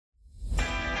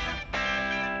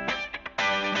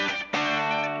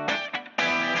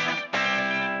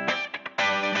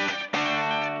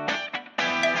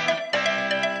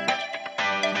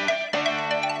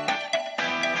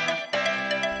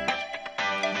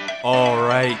All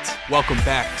right, welcome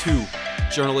back to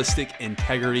Journalistic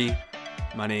Integrity.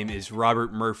 My name is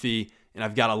Robert Murphy, and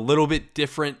I've got a little bit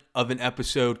different of an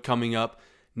episode coming up.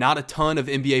 Not a ton of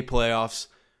NBA playoffs.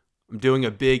 I'm doing a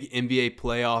big NBA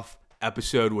playoff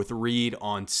episode with Reed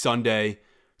on Sunday,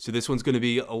 so this one's going to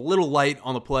be a little light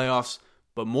on the playoffs,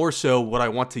 but more so what I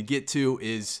want to get to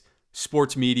is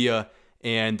sports media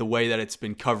and the way that it's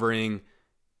been covering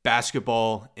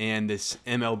basketball and this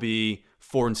MLB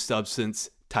foreign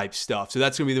substance type stuff. So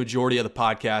that's going to be the majority of the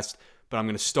podcast, but I'm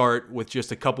going to start with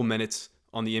just a couple minutes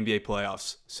on the NBA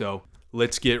playoffs. So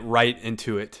let's get right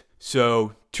into it.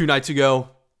 So 2 nights ago,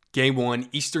 Game 1,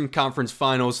 Eastern Conference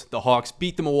Finals, the Hawks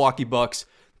beat the Milwaukee Bucks.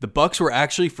 The Bucks were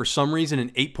actually, for some reason,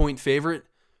 an 8-point favorite,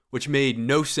 which made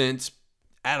no sense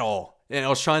at all. And I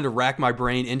was trying to rack my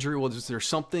brain. Injury, was there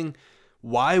something?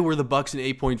 Why were the Bucks an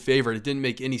 8-point favorite? It didn't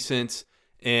make any sense.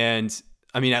 And,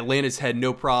 Atlanta's had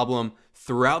no problem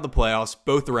throughout the playoffs,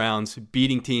 both rounds,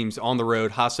 beating teams on the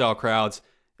road, hostile crowds.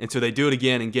 And so they do it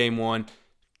again in Game 1.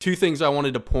 Two things I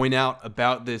wanted to point out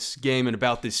about this game and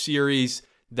about this series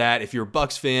that, if you're a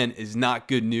Bucks fan, is not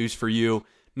good news for you.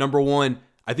 Number one,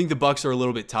 I think the Bucks are a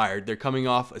little bit tired. They're coming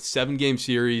off a 7-game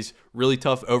series, really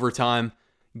tough overtime,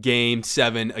 Game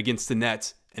 7 against the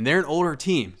Nets. And they're an older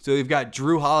team. So they've got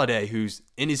Drew Holiday, who's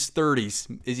in his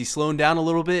 30s. Is he slowing down a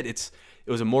little bit? It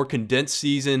was a more condensed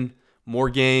season, more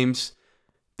games.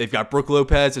 They've got Brook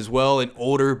Lopez as well, an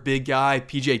older big guy,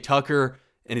 PJ Tucker,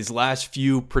 in his last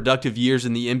few productive years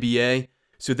in the NBA.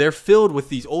 So they're filled with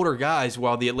these older guys,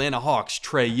 while the Atlanta Hawks,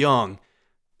 Trae Young,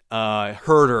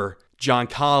 Herter, John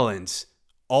Collins,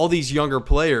 all these younger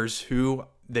players who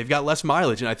they've got less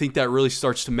mileage. And I think that really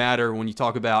starts to matter when you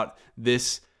talk about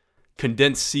this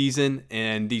condensed season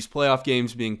and these playoff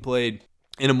games being played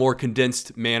in a more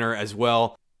condensed manner as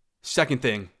well. Second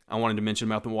thing I wanted to mention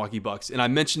about the Milwaukee Bucks, and I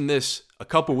mentioned this a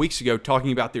couple weeks ago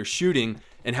talking about their shooting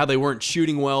and how they weren't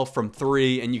shooting well from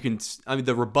three. And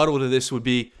the rebuttal to this would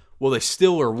be, well, they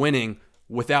still are winning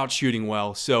without shooting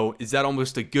well. So is that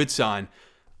almost a good sign?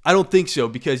 I don't think so,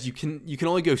 because you can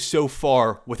only go so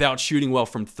far without shooting well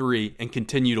from three and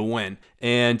continue to win.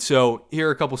 And so here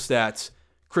are a couple stats.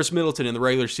 Chris Middleton in the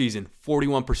regular season,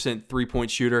 41%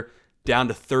 three-point shooter, down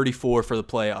to 34% for the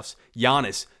playoffs.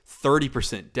 Giannis,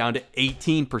 30%, down to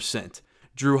 18%.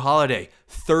 Drew Holiday,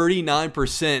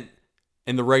 39%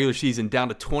 in the regular season, down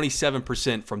to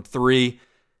 27% from three.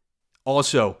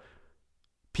 Also,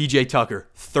 PJ Tucker,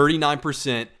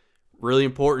 39%. Really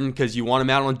important because you want him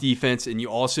out on defense, and you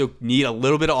also need a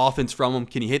little bit of offense from him.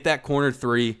 Can he hit that corner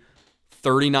three?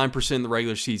 39% in the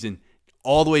regular season,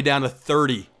 all the way down to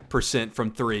 30%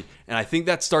 from three. And I think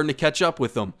that's starting to catch up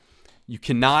with them. You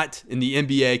cannot, in the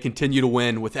NBA, continue to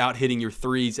win without hitting your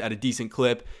threes at a decent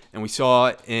clip. And we saw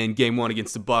it in Game 1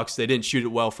 against the Bucks. They didn't shoot it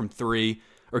well from three.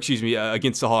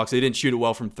 Against the Hawks. They didn't shoot it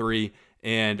well from three.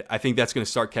 And I think that's going to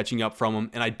start catching up from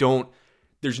them. And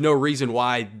there's no reason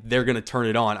why they're going to turn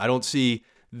it on. I don't see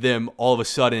them all of a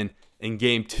sudden in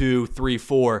Game 2, 3,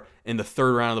 4, in the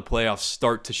third round of the playoffs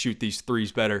start to shoot these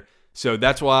threes better. So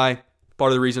that's why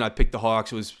part of the reason I picked the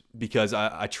Hawks was because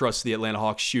I trust the Atlanta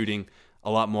Hawks shooting a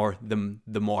lot more than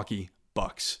the Milwaukee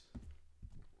Bucks.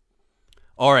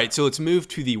 All right, so let's move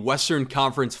to the Western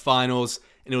Conference Finals.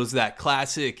 And it was that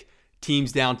classic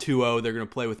teams down 2-0. They're going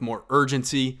to play with more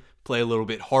urgency, play a little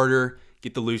bit harder,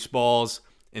 get the loose balls.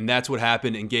 And that's what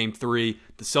happened in Game 3.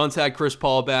 The Suns had Chris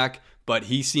Paul back, but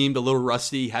he seemed a little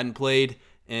rusty. Hadn't played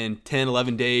in 10,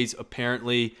 11 days,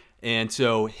 apparently. And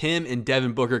so him and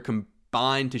Devin Booker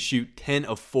combined to shoot 10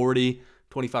 of 40,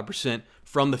 25%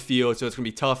 from the field. So it's going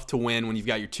to be tough to win when you've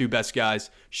got your two best guys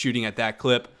shooting at that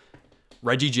clip.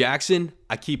 Reggie Jackson,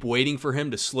 I keep waiting for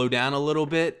him to slow down a little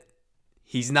bit.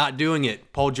 He's not doing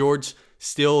it. Paul George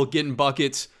still getting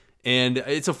buckets, and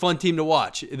it's a fun team to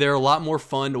watch. They're a lot more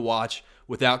fun to watch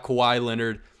without Kawhi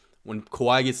Leonard. When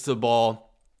Kawhi gets the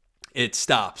ball, it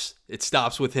stops. It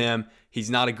stops with him. He's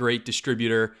not a great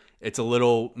distributor. It's a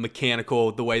little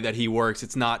mechanical the way that he works.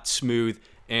 It's not smooth.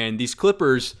 And these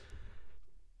Clippers,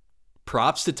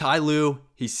 props to Ty Lue.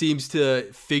 He seems to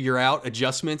figure out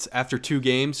adjustments after 2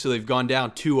 games. So they've gone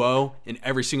down 2-0 in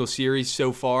every single series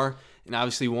so far, and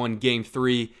obviously won Game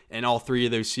 3 in all 3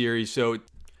 of those series.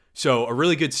 So a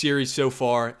really good series so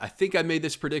far. I think I made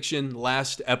this prediction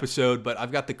last episode, but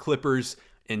I've got the Clippers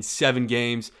in 7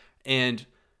 games. And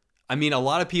a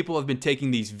lot of people have been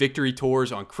taking these victory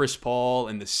tours on Chris Paul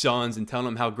and the Suns and telling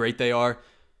them how great they are.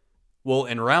 Well,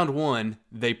 in round 1,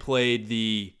 they played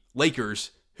the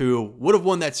Lakers, who would have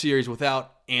won that series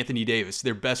without Anthony Davis,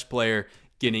 their best player,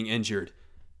 getting injured.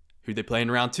 Who'd they play in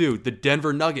round 2? The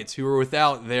Denver Nuggets, who were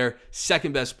without their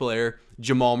second best player,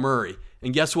 Jamal Murray.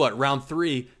 And guess what? Round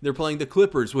 3, they're playing the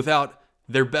Clippers without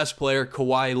their best player,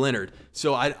 Kawhi Leonard.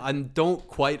 So I don't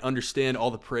quite understand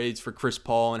all the praise for Chris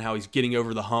Paul and how he's getting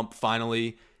over the hump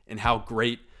finally and how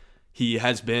great he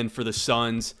has been for the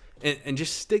Suns. And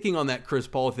just sticking on that Chris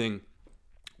Paul thing,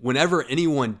 whenever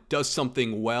anyone does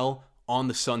something well on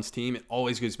the Suns team, it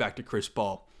always goes back to Chris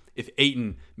Paul. If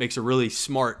Ayton makes a really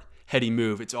smart, heady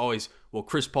move, it's always, well,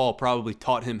 Chris Paul probably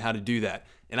taught him how to do that.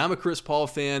 And I'm a Chris Paul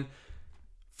fan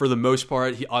for the most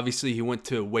part. He went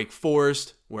to Wake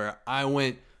Forest, where I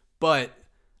went, but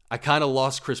I kind of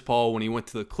lost Chris Paul when he went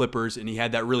to the Clippers and he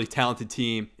had that really talented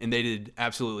team and they did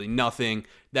absolutely nothing.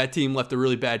 That team left a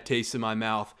really bad taste in my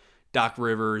mouth. Doc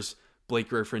Rivers, Blake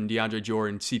Griffin, DeAndre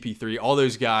Jordan, CP3, all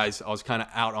those guys I was kind of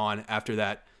out on after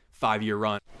that 5-year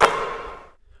run.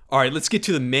 All right, let's get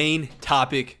to the main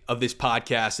topic of this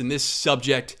podcast. And this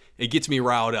subject, it gets me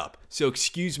riled up. So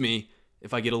excuse me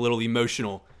if I get a little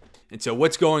emotional. And so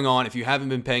what's going on, if you haven't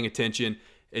been paying attention,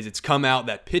 is it's come out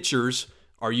that pitchers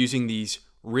are using these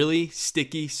really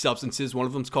sticky substances. One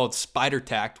of them is called Spider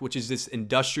Tact, which is this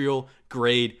industrial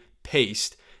grade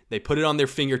paste. They put it on their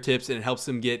fingertips and it helps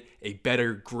them get a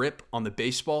better grip on the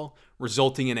baseball,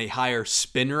 resulting in a higher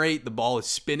spin rate. The ball is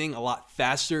spinning a lot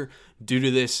faster due to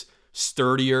this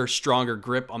sturdier, stronger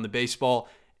grip on the baseball.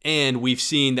 And we've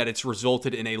seen that it's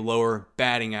resulted in a lower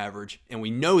batting average. And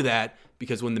we know that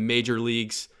because when the major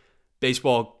leagues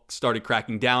baseball started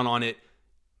cracking down on it,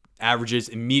 averages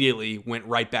immediately went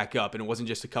right back up. And it wasn't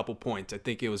just a couple points. I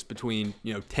think it was between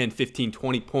 10, 15,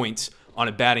 20 points on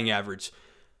a batting average.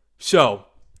 So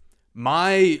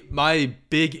my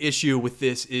big issue with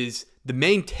this is the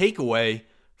main takeaway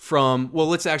from, well,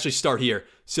 let's actually start here.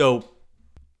 So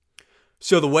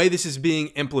the way this is being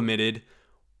implemented,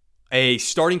 a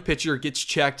starting pitcher gets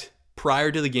checked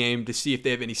prior to the game to see if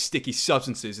they have any sticky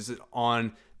substances. Is it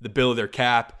on the bill of their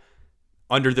cap,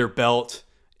 under their belt,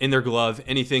 in their glove,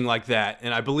 anything like that?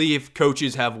 And I believe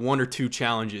coaches have 1 or 2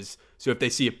 challenges. So if they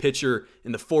see a pitcher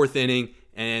in the 4th inning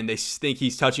and they think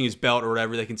he's touching his belt or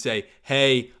whatever, they can say,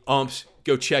 hey, umps,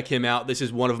 go check him out. This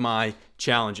is one of my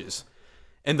challenges.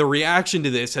 And the reaction to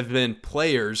this have been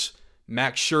players,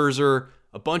 Max Scherzer,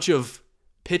 a bunch of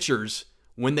pitchers,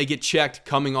 when they get checked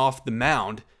coming off the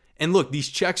mound. And look, these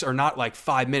checks are not like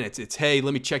 5 minutes. It's, hey,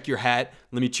 let me check your hat,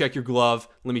 let me check your glove,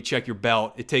 let me check your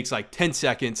belt. It takes like 10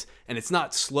 seconds, and it's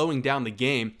not slowing down the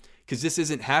game because this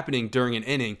isn't happening during an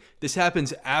inning. This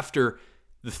happens after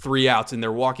the 3 outs and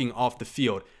they're walking off the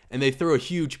field. And they throw a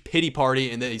huge pity party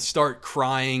and they start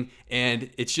crying. And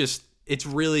it's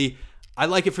really, I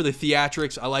like it for the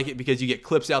theatrics. I like it because you get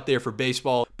clips out there for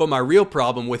baseball. But my real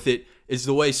problem with it is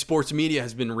the way sports media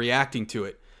has been reacting to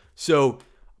it. So a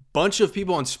bunch of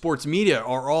people on sports media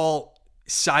are all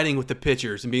siding with the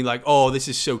pitchers and being like, oh, this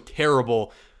is so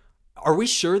terrible. Are we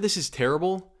sure this is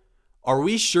terrible? Are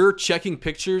we sure checking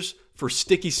pictures for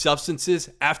sticky substances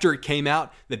after it came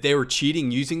out that they were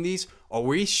cheating using these? Are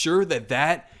we sure that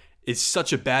that is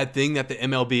such a bad thing that the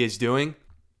MLB is doing?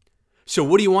 So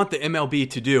what do you want the MLB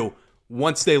to do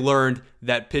once they learned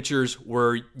that pitchers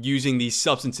were using these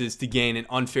substances to gain an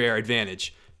unfair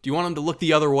advantage? Do you want them to look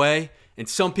the other way? And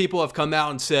some people have come out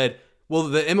and said, well,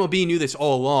 the MLB knew this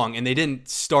all along and they didn't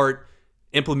start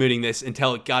implementing this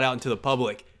until it got out into the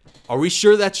public. Are we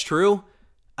sure that's true?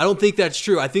 I don't think that's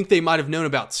true. I think they might have known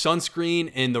about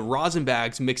sunscreen and the rosin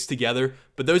bags mixed together,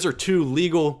 but those are 2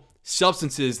 legal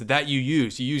substances that you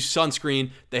use. You use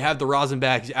sunscreen, they have the rosin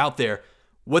bags out there.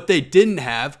 What they didn't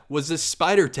have was the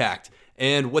Spider Tact.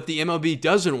 And what the MLB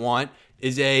doesn't want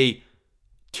is a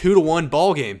 2-1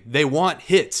 ball game. They want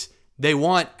hits. They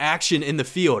want action in the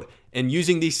field. And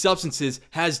using these substances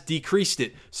has decreased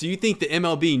it. So you think the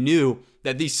MLB knew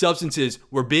that these substances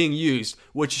were being used,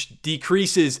 which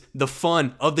decreases the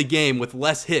fun of the game with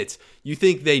less hits. You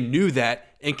think they knew that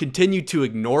and continued to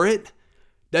ignore it?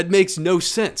 That makes no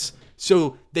sense.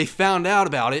 So they found out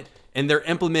about it and they're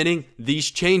implementing these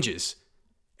changes.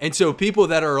 And so people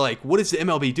that are like, what is the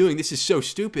MLB doing? This is so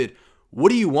stupid. What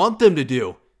do you want them to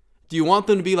do? Do you want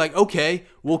them to be like, okay,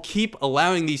 we'll keep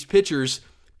allowing these pitchers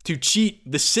to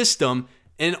cheat the system,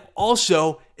 and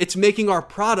also it's making our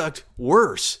product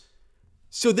worse?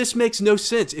 So this makes no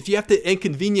sense. If you have to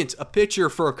inconvenience a pitcher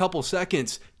for a couple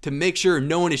seconds to make sure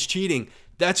no one is cheating,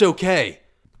 that's okay.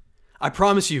 I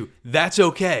promise you, that's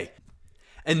okay.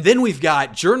 And then we've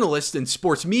got journalists and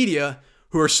sports media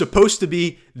who are supposed to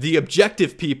be the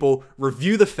objective people,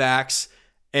 review the facts,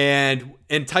 and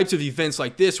in types of events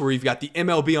like this where you've got the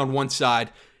MLB on one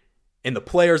side and the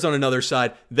players on another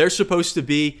side, they're supposed to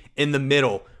be in the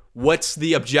middle. What's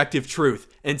the objective truth?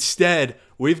 Instead,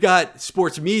 we've got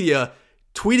sports media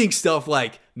tweeting stuff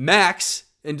like Max,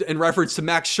 in reference to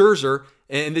Max Scherzer,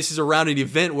 and this is around an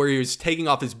event where he was taking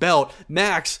off his belt.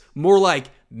 Max, more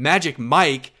like Magic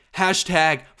Mike,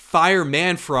 hashtag fire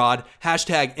Manfred,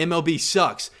 hashtag MLB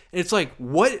sucks. And it's like,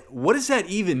 what does that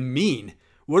even mean?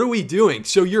 What are we doing?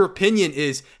 So your opinion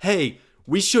is, hey,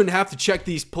 we shouldn't have to check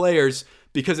these players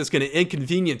because it's going to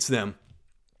inconvenience them.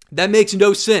 That makes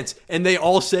no sense. And they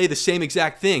all say the same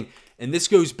exact thing. And this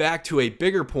goes back to a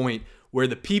bigger point where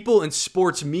the people in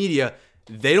sports media,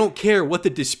 they don't care what the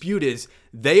dispute is.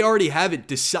 They already have it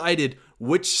decided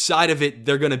which side of it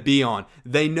they're going to be on.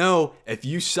 They know if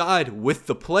you side with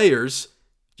the players,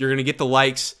 you're going to get the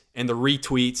likes and the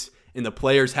retweets, and the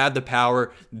players have the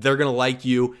power. They're going to like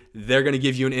you. They're going to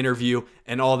give you an interview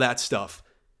and all that stuff.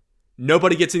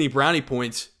 Nobody gets any brownie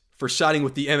points for siding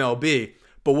with the MLB.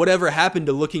 But whatever happened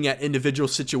to looking at individual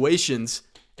situations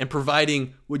and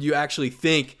providing what you actually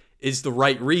think is the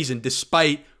right reason,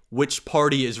 despite which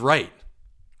party is right?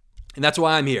 And that's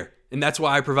why I'm here. And that's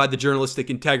why I provide the journalistic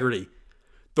integrity.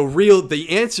 The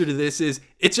answer to this is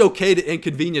it's okay to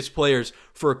inconvenience players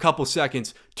for a couple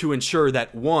seconds to ensure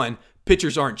that, one,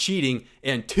 pitchers aren't cheating,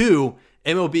 and two,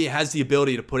 MLB has the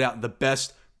ability to put out the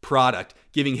best product,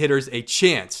 giving hitters a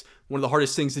chance. One of the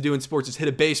hardest things to do in sports is hit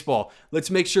a baseball. Let's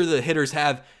make sure that hitters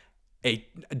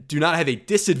do not have a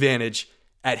disadvantage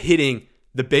at hitting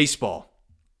the baseball.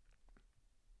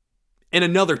 And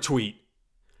another tweet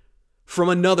from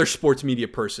another sports media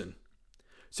person.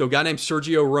 So a guy named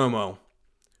Sergio Romo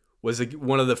was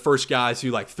one of the first guys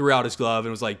who threw out his glove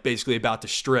and was basically about to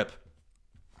strip.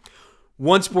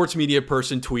 One sports media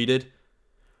person tweeted,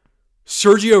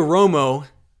 Sergio Romo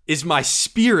is my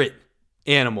spirit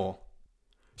animal.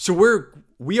 So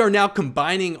we are now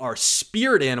combining our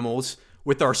spirit animals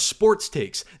with our sports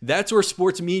takes. That's where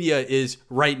sports media is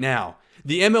right now.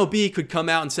 The MLB could come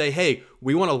out and say, hey,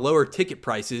 we want to lower ticket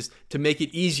prices to make it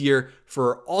easier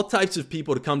for all types of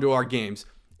people to come to our games.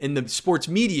 And the sports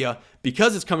media,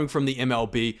 because it's coming from the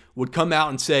MLB, would come out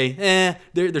and say,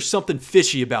 there's something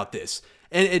fishy about this.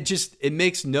 And it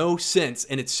makes no sense.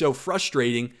 And it's so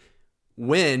frustrating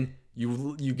when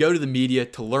you go to the media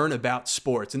to learn about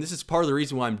sports. And this is part of the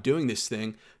reason why I'm doing this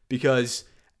thing, because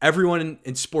everyone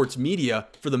in sports media,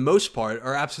 for the most part,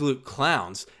 are absolute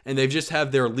clowns. And they just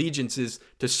have their allegiances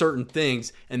to certain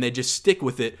things, and they just stick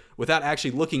with it without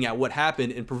actually looking at what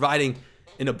happened and providing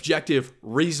an objective,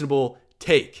 reasonable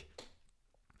take.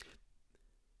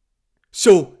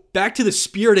 So back to the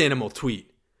spirit animal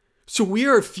tweet. So we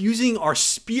are fusing our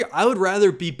spirit. I would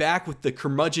rather be back with the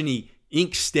curmudgeon-y,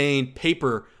 ink-stained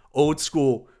paper, old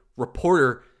school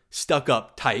reporter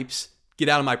stuck-up types, get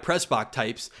out of my press box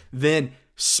types, than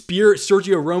Sergio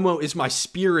Romo is my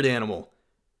spirit animal.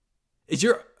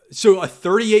 So a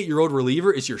 38-year-old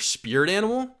reliever is your spirit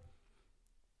animal?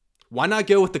 Why not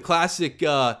go with the classic,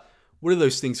 what are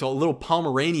those things called? A little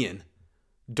Pomeranian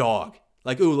dog.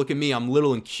 Ooh, look at me, I'm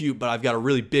little and cute, but I've got a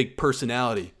really big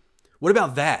personality. What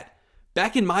about that?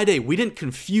 Back in my day, we didn't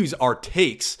confuse our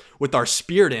takes with our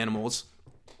spirit animals.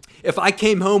 If I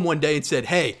came home one day and said,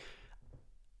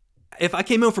 if I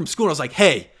came home from school and I was like,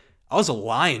 hey, I was a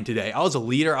lion today. I was a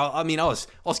leader. I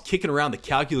was kicking around the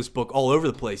calculus book all over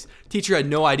the place. Teacher had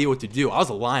no idea what to do. I was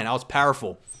a lion. I was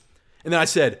powerful. And then I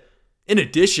said, in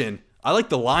addition, I like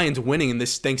the Lions winning in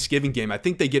this Thanksgiving game. I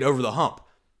think they get over the hump.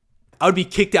 I would be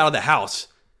kicked out of the house.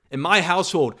 In my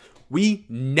household, we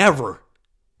never,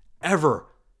 ever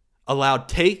allowed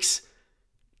takes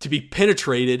to be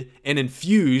penetrated and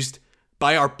infused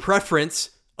by our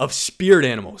preference of spirit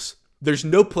animals. There's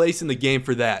no place in the game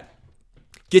for that.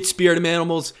 Get spirit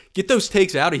animals, get those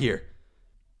takes out of here.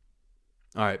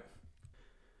 All right.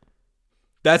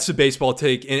 That's the baseball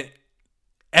take. And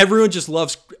everyone just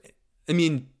loves,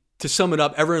 to sum it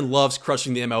up, everyone loves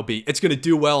crushing the MLB. It's going to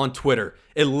do well on Twitter.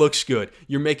 It looks good.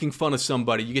 You're making fun of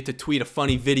somebody. You get to tweet a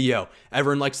funny video.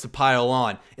 Everyone likes to pile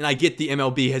on. And I get the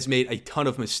MLB has made a ton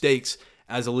of mistakes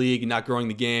as a league and not growing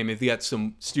the game. They've got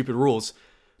some stupid rules.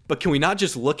 But can we not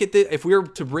just look at if we were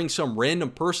to bring some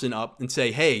random person up and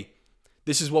say, hey,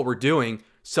 this is what we're doing.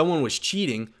 Someone was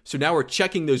cheating. So now we're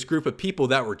checking those group of people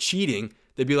that were cheating.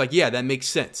 They'd be like, yeah, that makes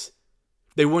sense.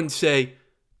 They wouldn't say,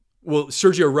 well,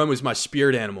 Sergio Romo is my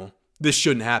spirit animal. This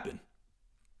shouldn't happen.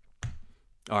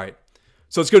 All right.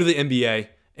 So let's go to the NBA.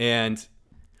 And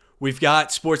we've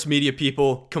got sports media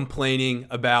people complaining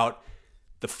about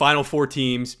the final four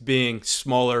teams being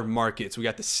smaller markets. We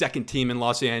got the second team in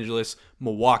Los Angeles,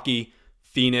 Milwaukee,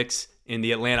 Phoenix, and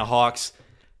the Atlanta Hawks.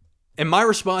 And my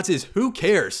response is, who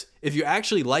cares? If you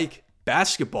actually like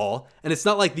basketball, and it's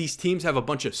not like these teams have a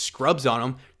bunch of scrubs on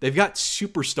them. They've got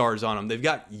superstars on them. They've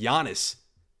got Giannis,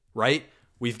 right?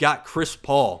 We've got Chris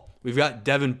Paul. We've got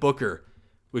Devin Booker.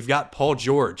 We've got Paul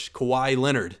George, Kawhi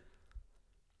Leonard.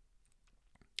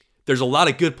 there's a lot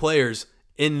of good players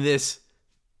in this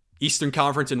Eastern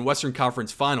Conference and Western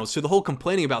Conference finals. So the whole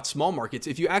complaining about small markets,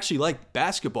 if you actually like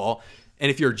basketball,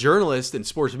 and if you're a journalist in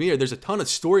sports media, there's a ton of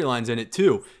storylines in it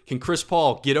too. Can Chris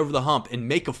Paul get over the hump and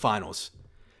make a finals?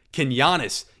 Can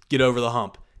Giannis get over the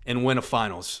hump and win a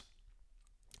finals?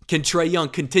 Can Trae Young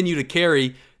continue to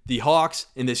carry the Hawks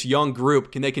in this young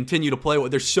group? Can they continue to play well?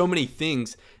 There's so many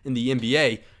things in the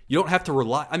NBA. You don't have to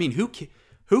rely. I mean, who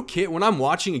can? When I'm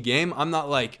watching a game, I'm not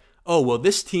like, oh, well,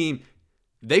 this team,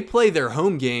 they play their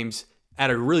home games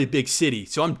at a really big city,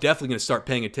 so I'm definitely going to start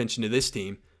paying attention to this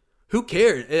team. Who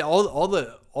cares? The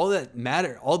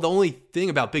only thing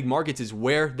about big markets is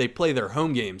where they play their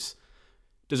home games.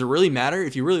 Does it really matter?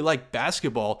 If you really like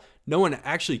basketball, no one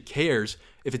actually cares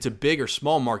if it's a big or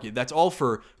small market. That's all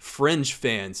for fringe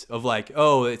fans of like,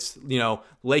 oh, it's,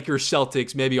 Lakers,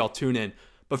 Celtics, maybe I'll tune in.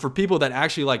 But for people that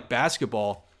actually like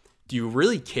basketball, do you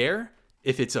really care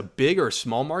if it's a big or a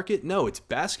small market? No, it's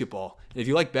basketball. And if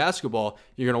you like basketball,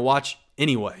 you're going to watch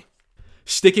anyway.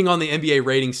 Sticking on the NBA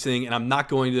ratings thing, and I'm not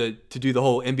going to do the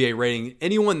whole NBA rating.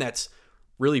 Anyone that's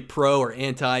really pro or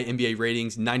anti NBA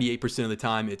ratings, 98% of the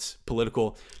time it's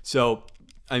political. So,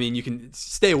 I mean, you can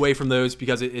stay away from those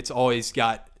because there's always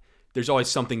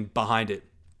something behind it.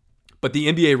 But the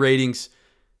NBA ratings,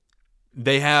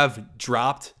 they have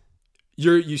dropped.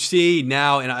 You see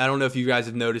now, and I don't know if you guys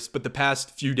have noticed, but the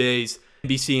past few days,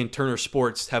 NBC and Turner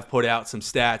Sports have put out some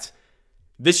stats.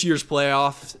 This year's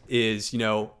playoffs is,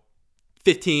 10,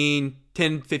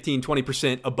 15,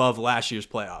 20% above last year's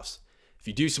playoffs. If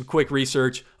you do some quick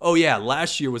research, oh yeah,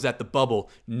 last year was at the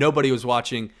bubble. Nobody was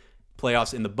watching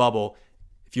playoffs in the bubble.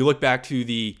 If you look back to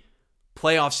the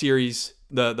playoff series,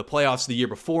 the playoffs the year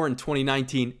before in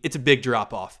 2019, it's a big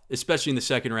drop-off, especially in the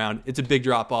second round. It's a big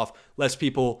drop-off. Less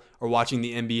people are watching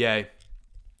the NBA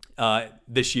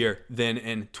this year than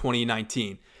in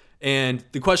 2019. And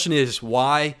the question is,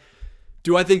 why?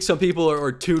 Do I think some people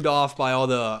are tuned off by all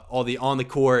the on the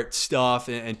court stuff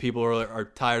and people are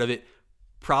tired of it?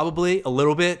 Probably a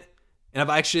little bit. And I've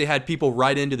actually had people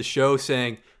write into the show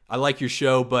saying, I like your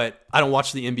show, but I don't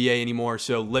watch the NBA anymore,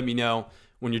 so let me know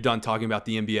when you're done talking about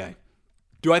the NBA.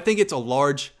 Do I think it's a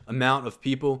large amount of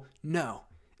people? No.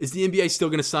 Is the NBA still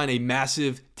going to sign a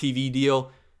massive TV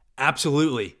deal?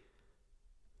 Absolutely.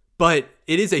 But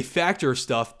it is a factor of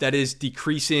stuff that is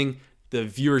decreasing the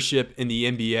viewership in the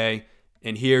NBA.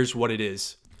 And here's what it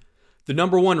is. The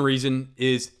number one reason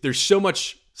is there's so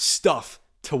much stuff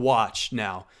to watch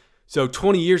now. So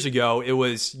 20 years ago, it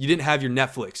was you didn't have your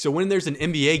Netflix. So when there's an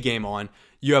NBA game on,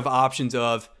 you have options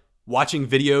of watching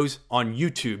videos on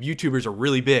YouTube. YouTubers are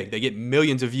really big. They get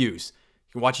millions of views.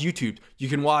 You can watch YouTube. You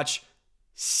can watch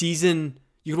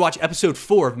episode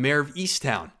 4 of Mayor of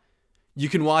Easttown. You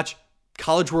can watch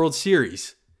College World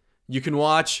Series. You can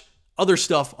watch other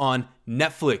stuff on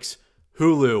Netflix,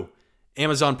 Hulu,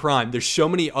 Amazon Prime. There's so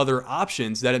many other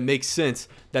options that it makes sense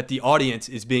that the audience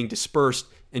is being dispersed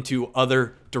into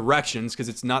other directions because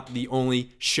it's not the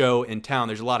only show in town.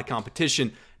 There's a lot of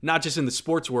competition, not just in the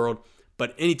sports world,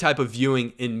 but any type of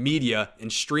viewing in media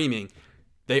and streaming.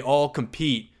 They all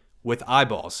compete with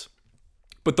eyeballs.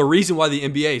 But the reason why the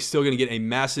NBA is still going to get a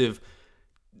massive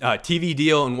TV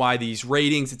deal and why these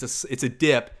ratings, it's a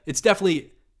dip. It's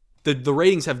definitely, the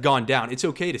ratings have gone down. It's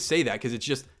okay to say that because it's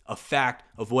just a fact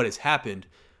of what has happened.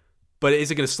 But is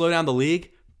it going to slow down the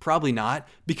league? Probably not.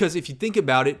 Because if you think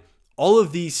about it, all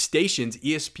of these stations,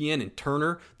 ESPN and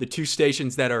Turner, the two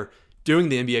stations that are doing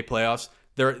the NBA playoffs,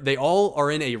 they all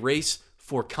are in a race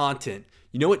for content.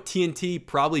 You know what TNT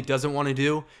probably doesn't want to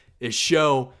do is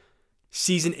show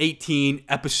season 18,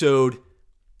 episode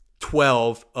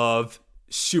 12 of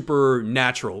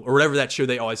Supernatural or whatever that show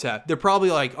they always have. They're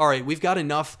probably like, all right, we've got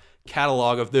enough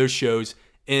catalog of those shows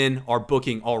in our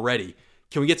booking already.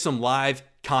 Can we get some live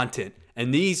content?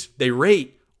 And they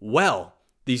rate well.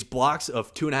 These blocks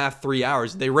of 2.5, 3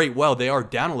 hours, they rate well. They are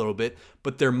down a little bit,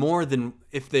 but they're more than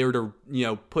if they were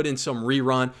to, put in some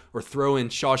rerun or throw in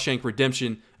Shawshank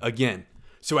Redemption again.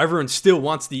 So everyone still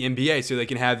wants the NBA so they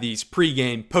can have these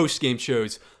pregame, postgame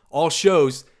shows, all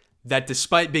shows that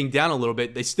despite being down a little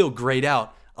bit, they still grade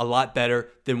out a lot better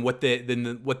than what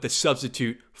the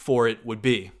substitute for it would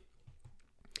be.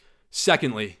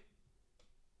 Secondly,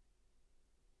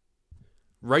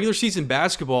 regular season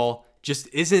basketball just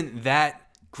isn't that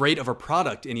great of a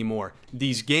product anymore.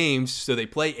 These games, so they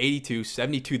play 82,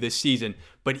 72 this season,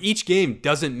 but each game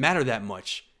doesn't matter that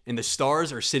much. And the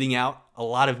stars are sitting out a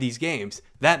lot of these games.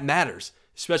 That matters,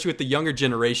 especially with the younger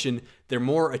generation. They're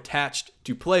more attached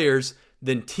to players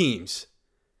than teams.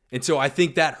 And so I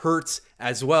think that hurts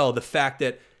as well. The fact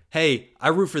that, hey, I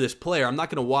root for this player. I'm not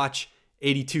going to watch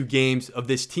 82 games of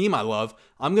this team I love.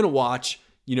 I'm going to watch,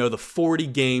 the 40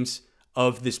 games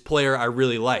of this player I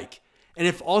really like. And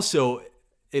if also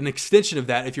an extension of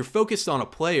that, if you're focused on a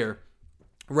player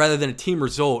rather than a team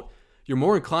result, you're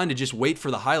more inclined to just wait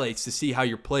for the highlights to see how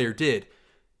your player did.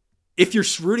 If you're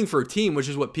rooting for a team, which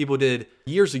is what people did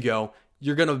years ago,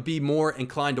 you're going to be more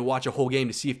inclined to watch a whole game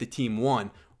to see if the team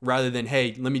won rather than,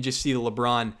 hey, let me just see the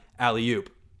LeBron alley-oop.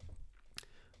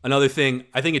 Another thing,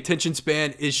 I think attention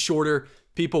span is shorter.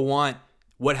 People want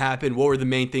what happened, what were the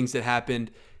main things that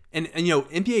happened. And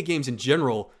NBA games in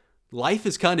general, life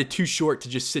is kind of too short to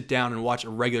just sit down and watch a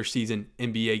regular season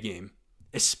NBA game,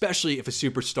 especially if a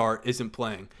superstar isn't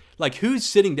playing. Like, who's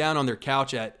sitting down on their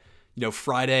couch at,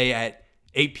 Friday at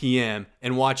 8 p.m.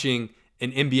 and watching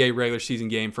an NBA regular season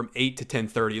game from 8 to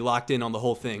 10:30, locked in on the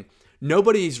whole thing?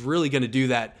 Nobody's really going to do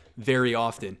that very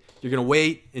often. You're going to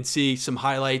wait and see some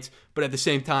highlights, but at the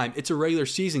same time, it's a regular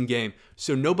season game,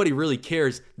 so nobody really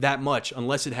cares that much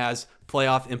unless it has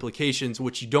playoff implications,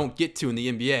 which you don't get to in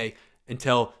the NBA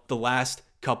until the last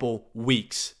couple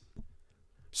weeks.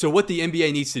 So what the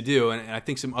NBA needs to do, and I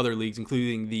think some other leagues,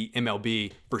 including the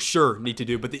MLB, for sure need to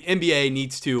do, but the NBA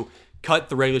needs to cut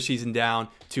the regular season down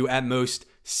to at most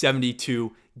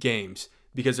 72 games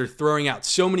because they're throwing out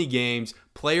so many games.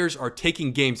 Players are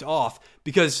taking games off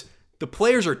because the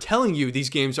players are telling you these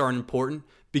games aren't important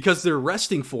because they're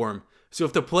resting for them. So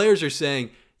if the players are saying,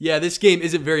 yeah, this game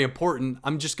isn't very important,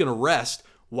 I'm just going to rest,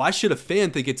 why should a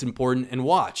fan think it's important and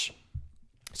watch?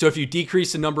 So if you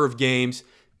decrease the number of games,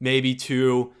 maybe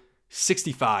to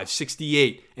 65,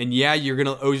 68, and yeah,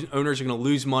 owners are going to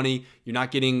lose money. You're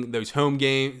not getting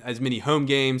as many home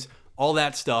games, all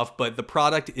that stuff, but the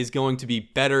product is going to be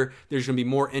better. There's going to be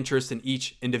more interest in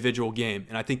each individual game,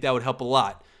 and I think that would help a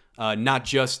lot, not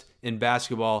just in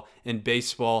basketball and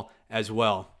baseball as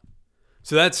well.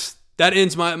 So that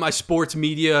ends my sports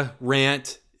media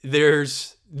rant.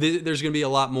 There's going to be a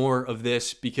lot more of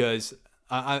this because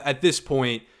at this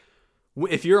point,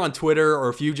 if you're on Twitter or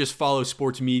if you just follow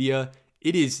sports media,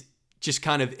 it is just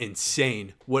kind of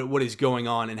insane what is going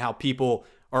on and how people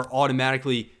are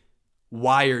automatically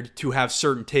wired to have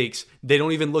certain takes. They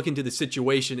don't even look into the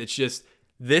situation. It's just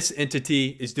this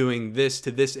entity is doing this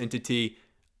to this entity.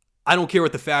 I don't care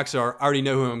what the facts are. I already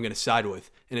know who I'm going to side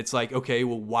with. And it's like, okay,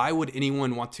 well, why would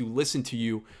anyone want to listen to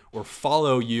you or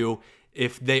follow you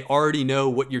if they already know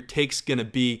what your take's going to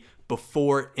be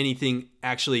before anything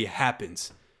actually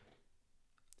happens?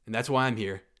 And that's why I'm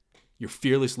here, your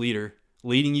fearless leader,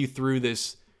 leading you through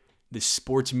this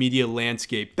sports media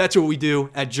landscape. That's what we do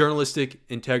at Journalistic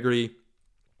Integrity.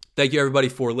 Thank you, everybody,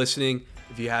 for listening.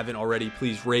 If you haven't already,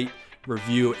 please rate,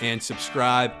 review, and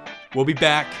subscribe. We'll be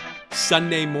back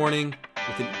Sunday morning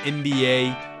with an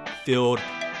NBA-filled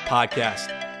podcast.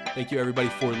 Thank you, everybody,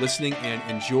 for listening, and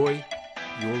enjoy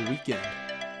your weekend.